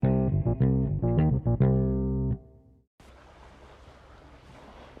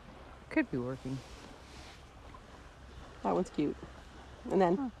Could be working. That one's cute. And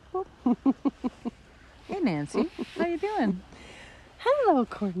then, Hey, Nancy. How you doing? hello,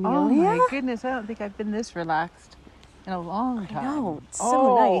 Cornelia. Oh, my goodness. I don't think I've been this relaxed in a long time. No, it's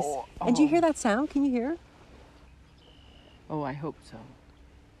so nice. And do you hear that sound? Can you hear? Oh, I hope so.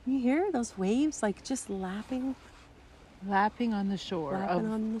 Can you hear those waves like just lapping? Lapping on the shore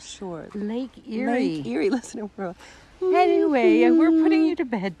On the shore. Lake Erie. Lake Erie. Listen to her. Anyway, we're putting you to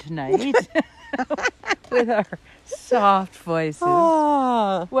bed tonight with our soft voices.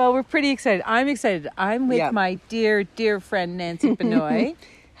 Oh. Well, we're pretty excited. I'm excited. I'm with my dear, dear friend, Nancy Benoy.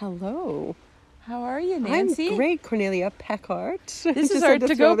 Hello. How are you, Nancy? I'm great, Cornelia Peckart. This is our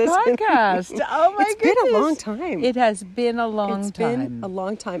to-go podcast. Oh, my goodness. It's been a long time. It has been a long time. It's been a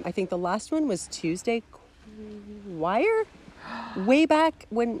long time. I think the last one was Tuesday Wire. Way back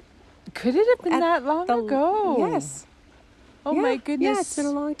when... Could it have been that long ago? Yes. Oh, my goodness. Yeah, it's been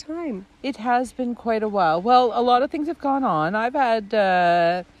a long time. It has been quite a while. Well, a lot of things have gone on. I've had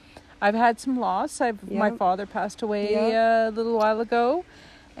some loss. My father passed away a little while ago.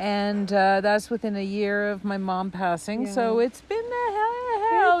 And that's within a year of my mom passing. Yeah. So it's been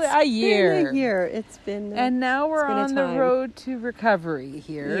a year. It's been and now we're on the road to recovery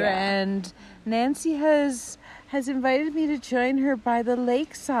here. Yeah. And Nancy has invited me to join her by the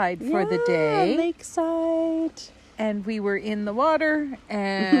lakeside for the day. Lakeside. And we were in the water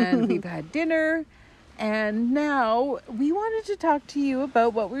and we've had dinner. And now we wanted to talk to you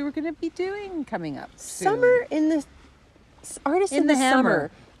about what we were going to be doing coming up soon. Summer in the... Artists in the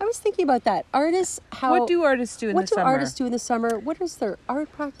summer. I was thinking about that. What do artists do in the summer? What do artists do in the summer? What does their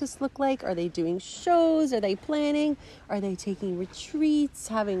art practice look like? Are they doing shows? Are they planning? Are they taking retreats,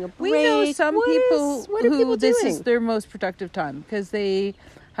 having a break? We know some people who this doing? is their most productive time because they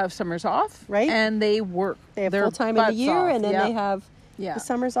have summers off, right? And they work. They have full time in the year, off. and then they have the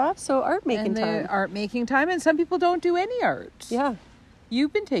summers off. So art making time. Art making time, and some people don't do any art. Yeah.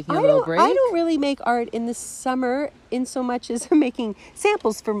 You've been taking a little break. I don't really make art in the summer in so much as making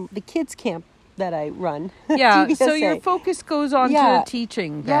samples from the kids' camp that I run. Yeah, so your focus goes on to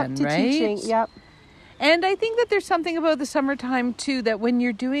teaching then, to right? Teaching, yep. And I think that there's something about the summertime too, that when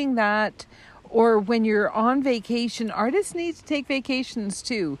you're doing that or when you're on vacation, artists need to take vacations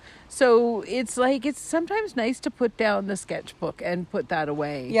too. So it's sometimes nice to put down the sketchbook and put that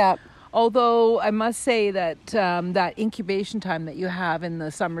away. Yeah. Although I must say that that incubation time that you have in the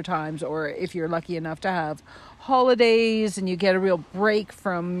summer times, or if you're lucky enough to have holidays and you get a real break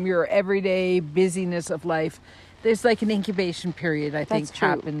from your everyday busyness of life, there's like an incubation period, I think,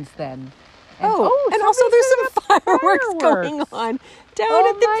 happens then. And, and also there's some fireworks going on down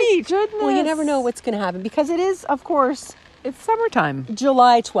at the beach. Goodness. Well, you never know what's going to happen because it is, of course, it's summertime.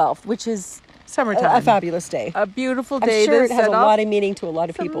 July 12th, which is summertime. A fabulous day. A beautiful day. I'm sure it has a lot of meaning to a lot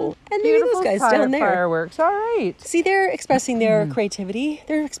of people. And maybe those guys down there. Fireworks. All right. See, they're expressing their creativity.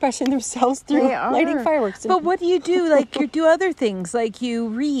 They're expressing themselves through lighting fireworks. But what do? You do other things. Like you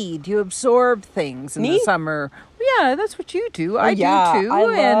read. You absorb things in the summer. Yeah, that's what you do. I do too. I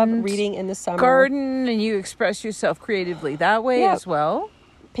love reading in the summer. Garden, and you express yourself creatively that way as well.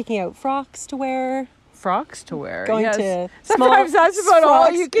 Picking out frocks to wear. Going to sometimes that's about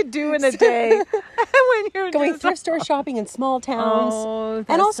all you could do in a day when you're going thrift store shopping in small towns. Oh,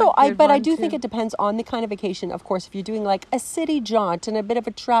 and also I do think it depends on the kind of vacation. Of course, if you're doing like a city jaunt and a bit of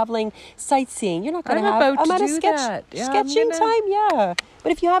a traveling sightseeing, you're not going to have sketching time. Yeah,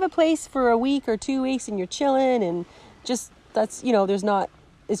 but if you have a place for a week or 2 weeks and you're chilling and just it's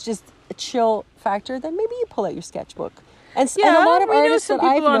just a chill factor, then maybe you pull out your sketchbook. And a lot of artists that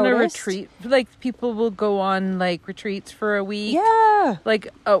I've noticed, on a retreat, like people will go on like retreats for a week. Yeah, like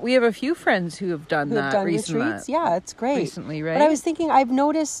we have a few friends who have done that recently. Retreats. Yeah, it's great. Recently, right? But I was thinking, I've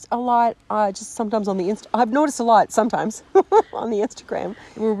noticed a lot. Just sometimes on the I've noticed a lot sometimes on the Instagram.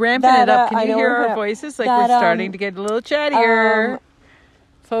 We're ramping it up. Can you hear our voices? Like we're starting to get a little chattier.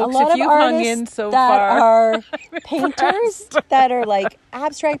 Folks, if you've hung in so that far, are painters that are like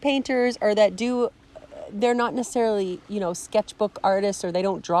abstract painters or that do. They're not necessarily, sketchbook artists, or they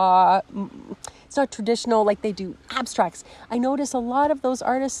don't draw. It's not traditional like they do abstracts. I notice a lot of those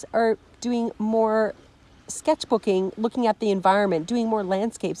artists are doing more sketchbooking, looking at the environment, doing more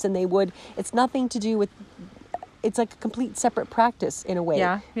landscapes than they would. It's nothing to do with, it's like a complete separate practice in a way,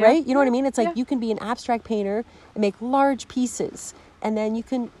 right? You know what I mean? It's like you can be an abstract painter and make large pieces, and then you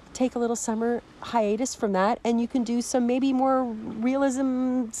can take a little summer hiatus from that, and you can do some maybe more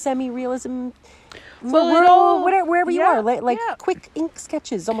realism, semi-realism. Wherever you are, like quick ink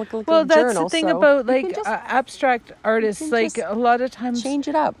sketches, almost like a journal. Well, that's the thing about abstract artists. Like a lot of times, change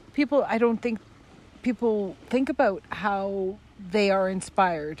it up. I don't think people think about how they are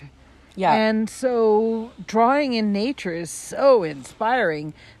inspired. Yeah. And so drawing in nature is so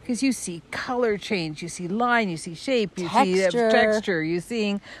inspiring because you see color change, you see line, you see shape, you see texture, you're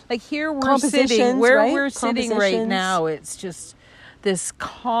seeing like here we're sitting we're sitting right now. It's just this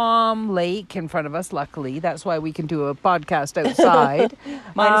calm lake in front of us. Luckily, that's why we can do a podcast outside.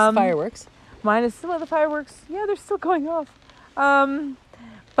 Minus the fireworks. Minus some of the fireworks. Yeah, they're still going off.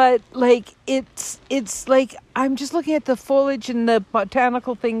 But like it's like I'm just looking at the foliage and the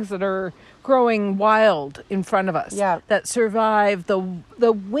botanical things that are growing wild in front of us. Yeah. That survive the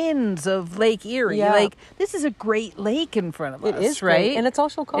winds of Lake Erie. Yeah. Like this is a great lake in front of us. It is right, great. And it's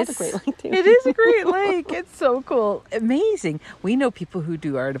also called a Great Lake too. It is a great lake. It's so cool, amazing. We know people who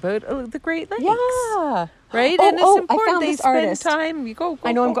do art about the Great Lakes. Yeah. Right, and it's important I found they this spend artist. time. You go.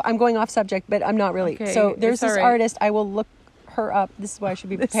 I know I'm going off subject, but I'm not really. Okay, so there's it's this all right. artist. I will look her up. This is why I should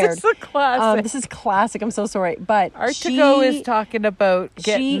be prepared. This is a classic. This is classic. I'm so sorry, but Art to Go is talking about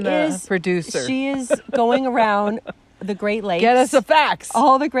getting a producer. She is going around the Great Lakes. Get us the facts.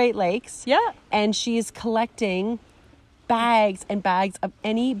 All the Great Lakes. Yeah. And she is collecting bags and bags of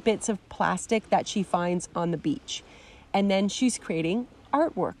any bits of plastic that she finds on the beach, and then she's creating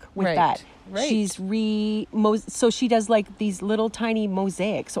artwork with that. Right. She's so she does like these little tiny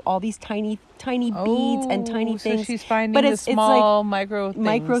mosaics. So all these tiny beads and tiny things. So she's finding but the it's small like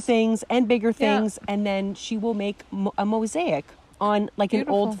micro things and bigger things, and then she will make a mosaic on like an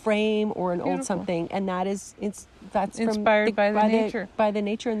old frame or an old something, and that's inspired by the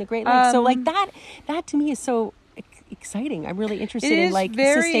nature and the Great Lakes. So like that to me is so exciting. I'm really interested in like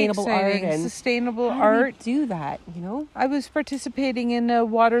sustainable art and sustainable art. Do that, you know? I was participating in a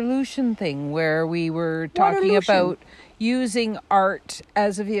Waterlution thing where we were talking about using art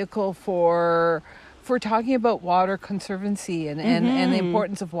as a vehicle for talking about water conservancy and the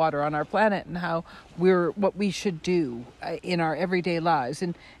importance of water on our planet and how what we should do in our everyday lives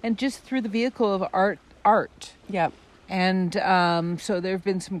and just through the vehicle of art. Yeah. And so there have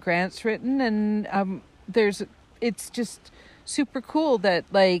been some grants written, and it's just super cool that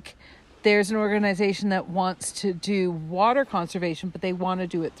like there's an organization that wants to do water conservation, but they want to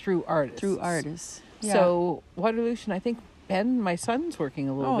do it through artists. Yeah. So Waterlution, I think Ben, my son's working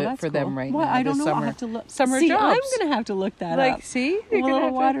a little bit for them right now. I don't know. Summer. I'll have to look. Summer jobs. I'm going to have to look that up. See? You're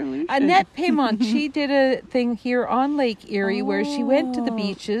little Waterlution. Annette Paymont, she did a thing here on Lake Erie where she went to the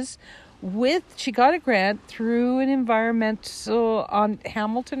beaches she got a grant through an environmental on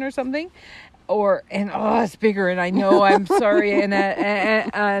Hamilton or something. It's bigger, and I know I'm sorry,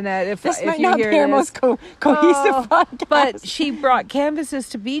 Annette, if this might you not hear be our most cohesive podcast. But she brought canvases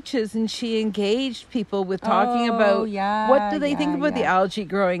to beaches, and she engaged people with talking about what do they think about the algae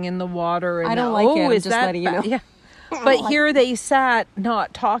growing in the water. And I don't like it. I'm just letting you know. Yeah. But here they sat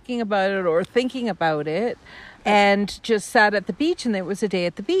not talking about it or thinking about it. And just sat at the beach, and there was a day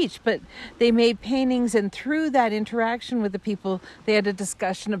at the beach. But they made paintings, and through that interaction with the people, they had a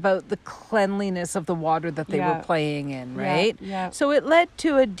discussion about the cleanliness of the water that they were playing in, right? Yeah. So it led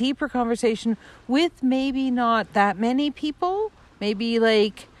to a deeper conversation with maybe not that many people, maybe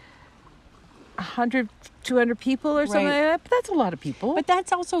like 100, 200 people or something like that. But that's a lot of people. But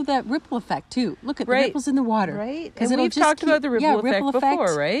that's also that ripple effect too. Look at the ripples in the water. Right. And we've talked about the ripple effect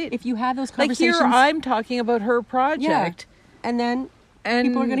before, right? If you have those conversations. Like here I'm talking about her project. And then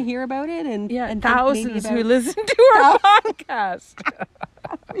people are going to hear about it and thousands who listen to our podcast.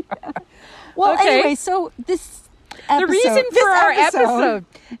 Well, anyway, so this episode. The reason for our episode.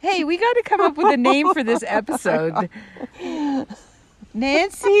 Hey, we got to come up with a name for this episode.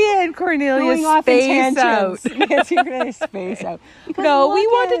 Nancy and Cornelia space out. Nancy and Cornelia space out. No, we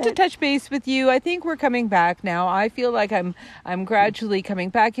wanted to touch base with you. I think we're coming back now. I feel like I'm gradually coming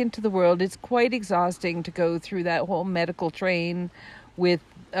back into the world. It's quite exhausting to go through that whole medical train with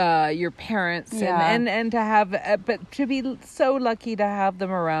your parents and to have but to be so lucky to have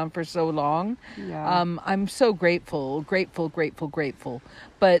them around for so long. I'm so grateful.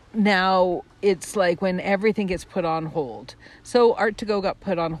 But now it's like when everything gets put on hold. So Art to Go got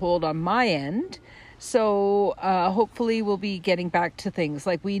put on hold on my end. So hopefully we'll be getting back to things.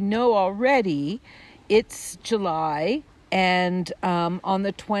 Like we know already it's July. And on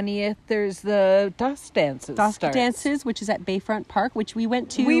the 20th, there's the Dust Dances, which is at Bayfront Park, which we went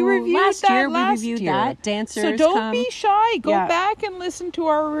to last year. We reviewed that. Dancers So don't be shy. Go back and listen to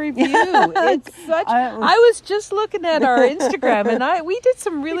our review. It's such. I was just looking at our Instagram, and we did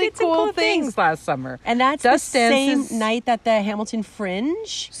some really cool things last summer. And that's Dust the Dances, same night that the Hamilton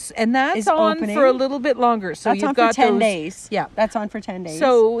Fringe, and that's on opening. For a little bit longer. So that's you've on got for 10 days. Yeah, that's on for 10 days.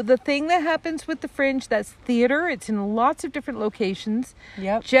 So the thing that happens with the Fringe, that's theater. It's in lots of different locations.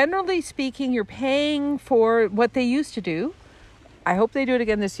 Yep. Generally speaking, you're paying for what they used to do. I hope they do it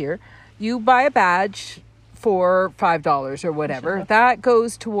again this year. you buy a badge for $5 or whatever. Sure. That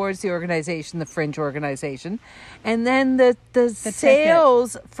goes towards the organization, the Fringe organization. And then the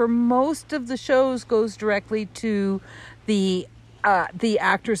sales for most of the shows goes directly to the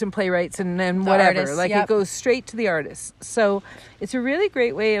actors and playwrights and whatever. Artists, like yep. It goes straight to the artists. So it's a really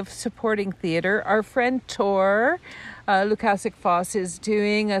great way of supporting theater. Our friend Tor Lukasik Foss is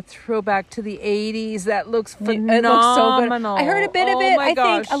doing a throwback to the 80s that looks phenomenal. It looks so good. I heard a bit of it. I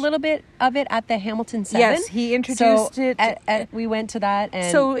gosh. think a little bit of it at the Hamilton 7. Yes, he introduced it. We went to that.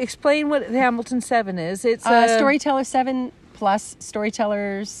 And so explain what the Hamilton 7 is. It's Storyteller 7 plus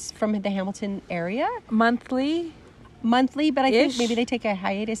storytellers from the Hamilton area. Monthly, but I think maybe they take a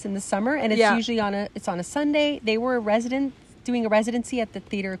hiatus in the summer, and it's usually on a Sunday. They were doing a residency at the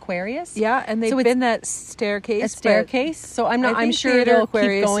Theater Aquarius. Yeah, and they've been that staircase. So I'm sure they'll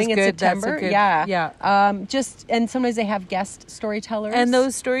keep going in September. And sometimes they have guest storytellers. And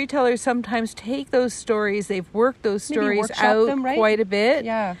those storytellers sometimes take those stories. They've worked those stories out quite a bit.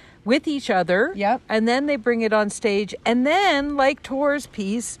 Yeah. With each other. Yep. And then they bring it on stage. And then, like Tor's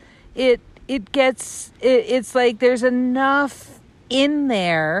piece, it's like there's enough in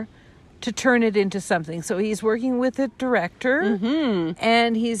there to turn it into something. So he's working with a director,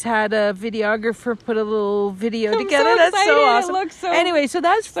 and he's had a videographer put a little video together. That's so awesome. It looks so anyway, so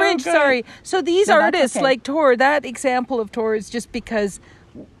that's Fringe. good. Sorry. So these artists like Tor, that example of Tor is just because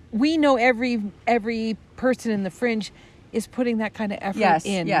we know every person in the Fringe is putting that kind of effort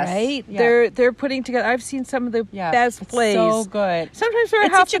in, right? Yeah. They're putting together. I've seen some of the best plays. So good. Sometimes they're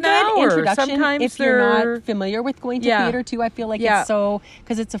it's half such an a good hour. introduction Sometimes if you're not familiar with going to theater too. I feel like it's so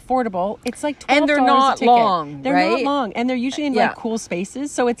because it's affordable. It's like $12 and they're not long. They're not long, and they're usually in like cool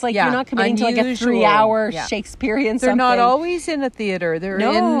spaces. So it's like you're not committing to like a 3-hour Shakespearean. They're not always in a theater. They're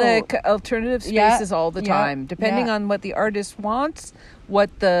in the alternative spaces all the time, depending on what the artist wants, what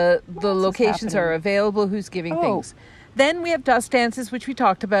the locations are available, who's giving things. Then we have Dust Dances, which we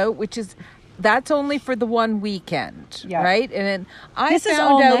talked about, that's only for the one weekend, right? And then I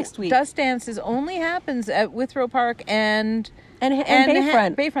found out next week. Dust Dances only happens at Withrow Park and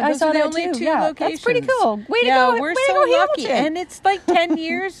Bayfront. Those are the only two locations. That's pretty cool. Way to go! We're so lucky, and it's like 10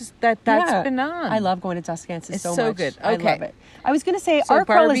 years that's been on. I love going to Dust Dances so much. It's so good. Okay. I love it. I was going to say, Art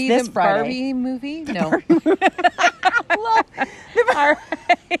Crawl is this Friday. Barbie movie? No. I was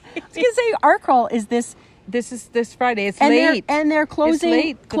going to say, Art Crawl is this. This is this Friday. It's late. They're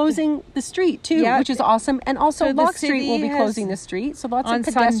closing the street too, which is awesome. And also Lock Street will be closing the street. So lots of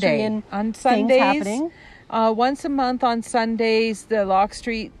pedestrian things happening. Once a month on Sundays, the Lock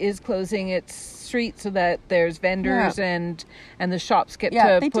Street is closing its street so that there's vendors and the shops get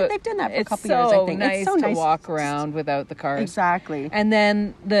to they've done that for a couple years, I think. It's so nice to walk around without the cars. Exactly. And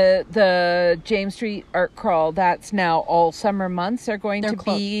then the James Street Art Crawl, that's now all summer months are going to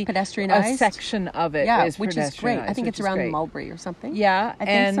be pedestrianized. A section of it which is great. I think it's around Mulberry or something. Yeah. I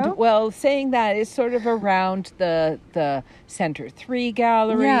think so. Well, saying that is sort of around the Center 3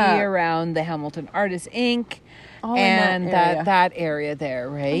 Gallery, around the Hamilton Artists Inc., that area there,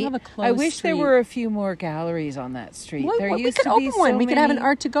 right? I wish there were a few more galleries on that street. We could open one. We could have an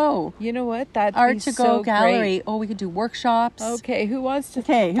art to go. You know what? That art to go gallery. Great. Oh, we could do workshops. Okay, who wants to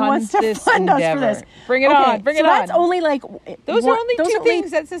fund us for this? Bring it on. Bring it on. That's only like those are only two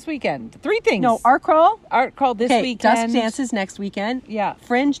things. That's this weekend. 3 things. No, Art Crawl this weekend. Dust Dances next weekend. Yeah,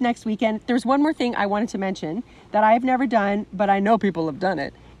 Fringe next weekend. There's one more thing I wanted to mention that I've never done, but I know people have done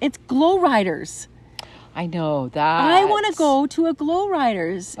it. It's Glow Riders. I know that. I want to go to a Glow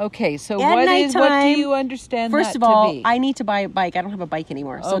Riders. Okay, so what do you understand First of all, I need to buy a bike. I don't have a bike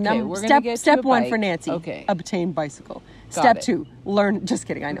anymore. So now step 1 for Nancy. Okay. Obtain bicycle. Step 2, learn. Just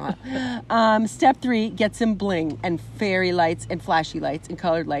kidding, I know how. Step 3, get some bling and fairy lights and flashy lights and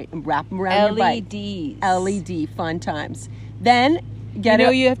colored light and wrap them around your bike. LED, fun times. Then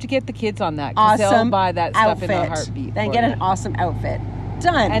you have to get the kids on that because they'll buy that stuff in a heartbeat. Then get an awesome outfit.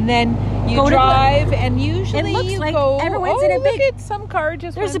 Done. And then you drive, and usually you go. Everyone's in a big. Look at some car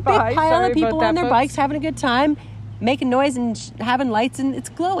just There's a big by. pile of people on their bikes having a good time, making noise and having lights, and it's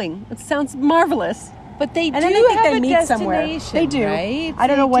glowing. It sounds marvelous. But they do have a meet somewhere. They do. Right? I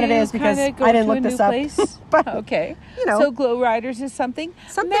don't know what it is because I didn't look this up. But okay, so Glow Riders is something.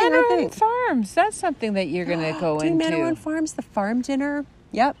 Manor Farms. That's something that you're going to go into. Manor Farms, the farm dinner.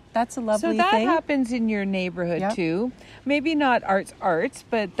 Yep, that's a lovely thing. So that happens in your neighborhood too. Maybe not arts,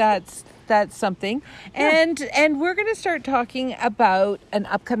 but that's something. And we're going to start talking about an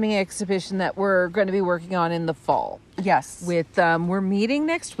upcoming exhibition that we're going to be working on in the fall. Yes. With we're meeting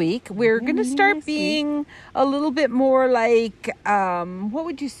next week. We're going to start being a little bit more like what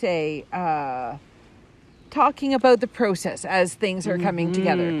would you say? talking about the process as things are coming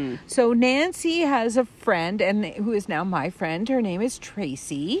together. So Nancy has a friend, and who is now my friend. Her name is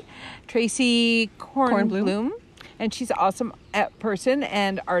Tracy Kornblum. And she's an awesome person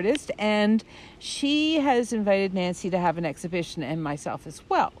and artist. And she has invited Nancy to have an exhibition, and myself as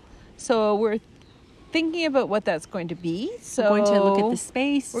well. So we're thinking about what that's going to be. So we're going to look at the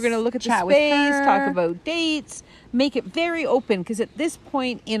space. We're going to look at the chat with space, her. talk about dates, make it very open. Because at this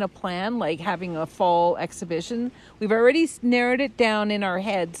point in a plan, like having a fall exhibition, we've already narrowed it down in our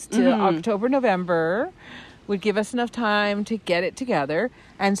heads to October, November. Would give us enough time to get it together.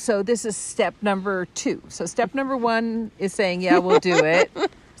 And so this is step number 2. So step number 1 is saying, yeah, we'll do it.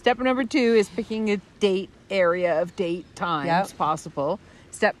 Step number 2 is picking a date area of date times possible.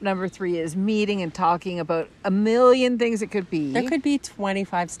 Step number 3 is meeting and talking about a million things it could be. There could be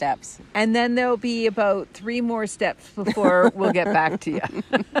 25 steps. And then there'll be about 3 more steps before we'll get back to you.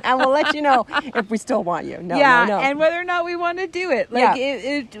 And we'll let you know if we still want you. No. And whether or not we want to do it. Like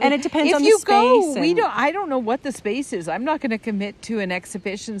and it depends if on you the go, space. I don't know what the space is. I'm not going to commit to an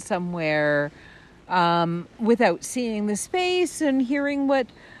exhibition somewhere without seeing the space and hearing what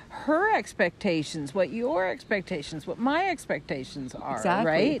her expectations, what your expectations, what my expectations are. Exactly.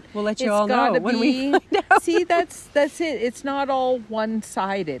 Right? We'll let you all know when we find out. See, that's it. It's not all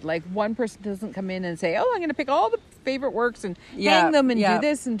one-sided. Like one person doesn't come in and say, "Oh, I'm going to pick all the favorite works and hang them and do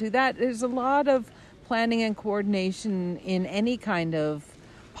this and do that." There's a lot of planning and coordination in any kind of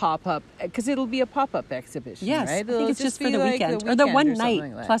pop-up, because it'll be a pop-up exhibition. Yes, right? I think it's just for the like weekend or the one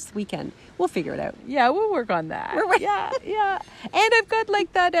night plus the weekend. We'll figure it out. Yeah, we'll work on that. Yeah. And I've got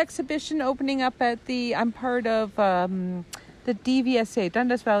like that exhibition opening up at I'm part of the DVSA,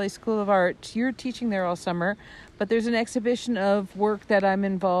 Dundas Valley School of Art. You're teaching there all summer, but there's an exhibition of work that I'm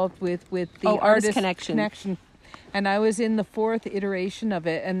involved with the Artist Connection. And I was in the 4th iteration of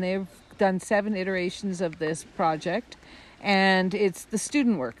it, and they've done 7 iterations of this project. And it's the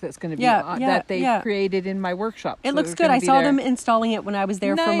student work that's going to be that they created in my workshop. It looks good. I saw them installing it when I was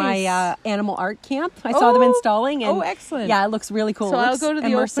there for my animal art camp. I saw them installing. And excellent! Yeah, it looks really cool. So I'll go to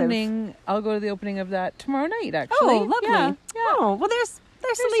the opening. I'll go to the opening of that tomorrow night. Actually, lovely. Yeah. Oh, well, there's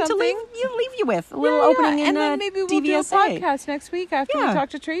something to leave you with. A little opening in and then maybe we'll do a podcast next week after we talk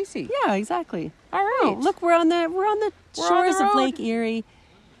to Tracy. Yeah, exactly. All right. Oh, look, we're on the shores of Lake Erie,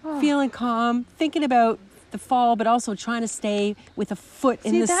 feeling calm, thinking about the fall, but also trying to stay with a foot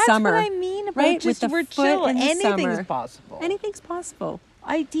in the summer. That's what I mean about right? just with we're foot chill. in the Anything's summer. possible. Anything's possible.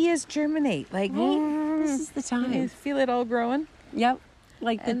 Ideas germinate. Like this is the time. You feel it all growing. Yep.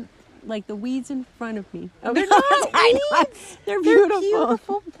 Like the weeds in front of me. Oh, they're not weeds. They're beautiful. They're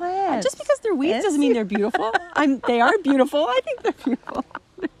beautiful plants. Just because they're weeds doesn't mean they're beautiful. They are beautiful. I think they're beautiful.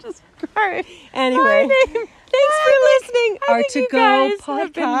 They're just great. Anyway, thanks for listening. Our To Go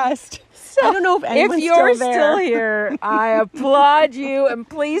podcast. I don't know if anyone's you're still here, I applaud you, and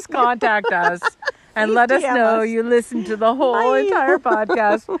please contact us and let us know you listened to the whole entire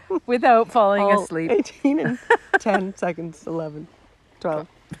podcast without falling asleep. 18 and 10 seconds, 11, 12,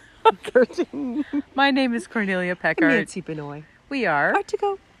 13. My name is Cornelia Peckart. Nancy Benoy. We are Our To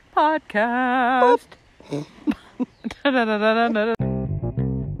Go podcast.